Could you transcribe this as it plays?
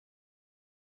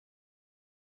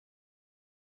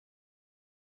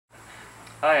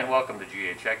Hi and welcome to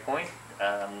GA Checkpoint.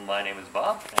 My name is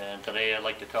Bob, and today I'd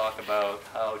like to talk about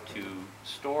how to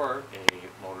store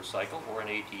a motorcycle or an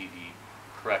ATV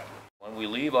correctly. When we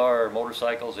leave our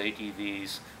motorcycles,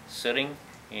 ATVs, sitting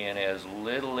in as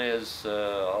little as,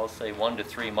 I'll say 1 to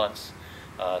 3 months,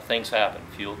 things happen.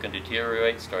 Fuel can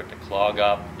deteriorate, start to clog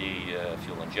up the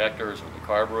fuel injectors or the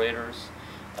carburetors.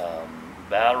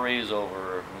 Batteries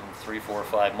over 3, 4,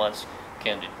 5 months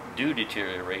do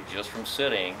deteriorate just from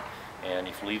sitting. And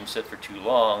if you leave them sit for too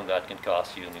long, that can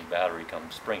cost you a new battery come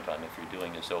springtime if you're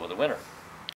doing this over the winter.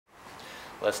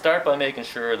 Let's start by making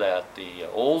sure that the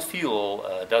old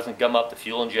fuel doesn't gum up the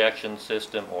fuel injection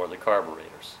system or the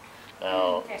carburetors.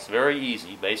 Now, it's very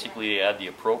easy. Basically, you add the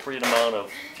appropriate amount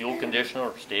of fuel conditioner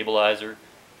or stabilizer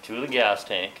to the gas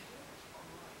tank,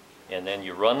 and then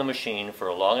you run the machine for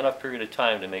a long enough period of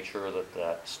time to make sure that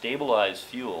that stabilized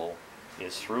fuel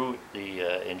is through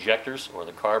the injectors or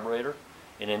the carburetor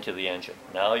and into the engine.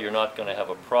 Now you're not going to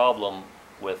have a problem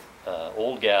with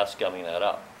old gas gumming that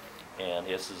up. And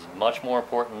this is much more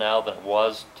important now than it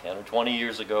was 10 or 20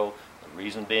 years ago. The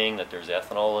reason being that there's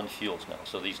ethanol in fuels now.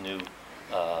 So these new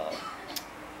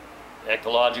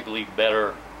ecologically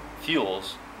better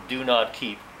fuels do not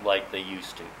keep like they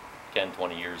used to 10,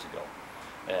 20 years ago.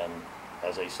 And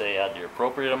as I say, add the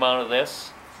appropriate amount of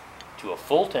this to a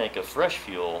full tank of fresh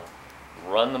fuel.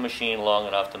 Run the machine long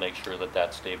enough to make sure that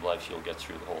that stabilized fuel gets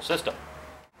through the whole system.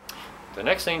 The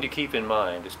next thing to keep in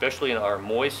mind, especially in our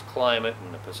moist climate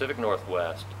in the Pacific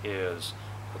Northwest, is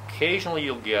occasionally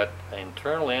you'll get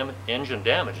internal engine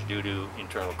damage due to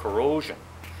internal corrosion.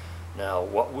 Now,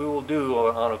 what we will do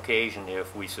on occasion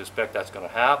if we suspect that's going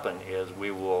to happen is we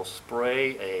will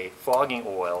spray a fogging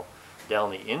oil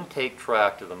down the intake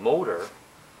tract of the motor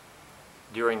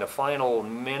during the final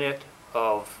minute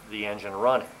of the engine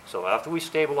running. So after we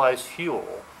stabilize fuel,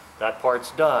 that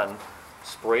part's done,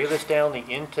 spray this down the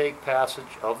intake passage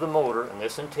of the motor, and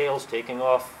this entails taking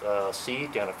off a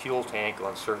seat and a fuel tank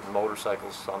on certain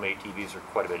motorcycles. Some ATVs are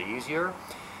quite a bit easier,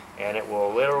 and it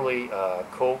will literally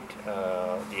coat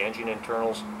the engine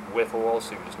internals with oil,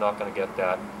 so you're just not going to get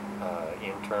that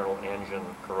internal engine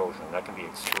corrosion. That can be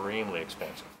extremely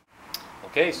expensive.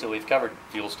 Okay, so we've covered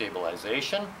fuel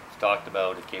stabilization. We've talked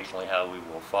about occasionally how we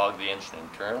will fog the engine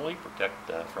internally, protect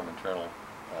from internal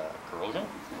corrosion.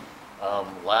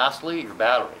 Lastly, your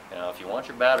battery. Now, if you want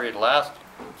your battery to last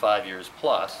 5 years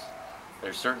plus,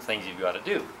 there's certain things you've got to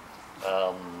do.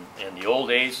 In the old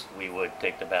days, we would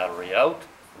take the battery out.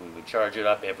 We would charge it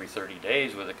up every 30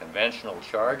 days with a conventional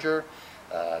charger,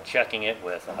 checking it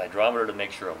with a hydrometer to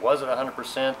make sure it was at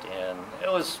 100%, and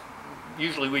it was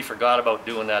usually we forgot about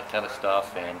doing that kind of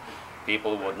stuff, and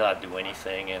people would not do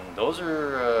anything. And those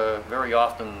are very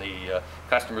often the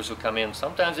customers who come in,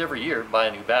 sometimes every year, buy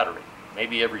a new battery,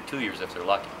 maybe every 2 years if they're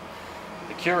lucky.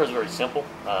 The cure is very simple.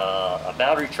 A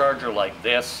battery charger like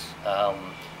this,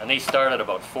 and they start at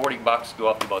about 40 bucks, go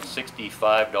up to about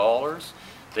 $65.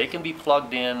 They can be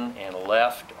plugged in and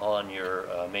left on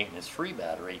your maintenance-free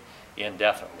battery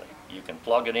indefinitely. You can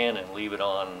plug it in and leave it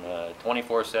on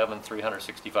 24/7,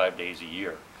 365 days a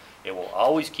year. It will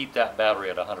always keep that battery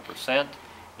at 100%,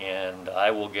 and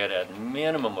I will get a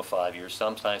minimum of 5 years,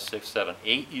 sometimes 6, 7,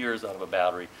 8 years out of a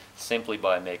battery simply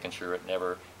by making sure it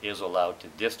never is allowed to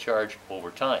discharge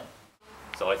over time.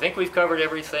 So I think we've covered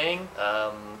everything.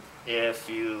 If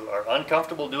you are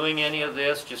uncomfortable doing any of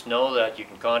this, just know that you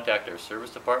can contact our service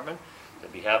department.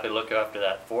 They'd be happy to look after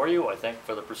that for you. I think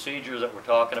for the procedures that we're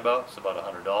talking about, it's about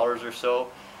 $100 or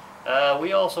so.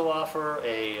 We also offer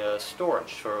a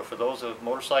storage for those of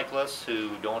motorcyclists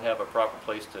who don't have a proper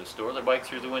place to store their bike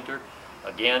through the winter.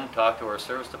 Again, talk to our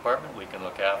service department. We can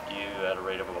look after you at a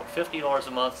rate of about $50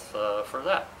 a month for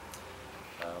that.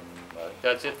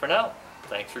 That's it for now.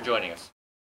 Thanks for joining us.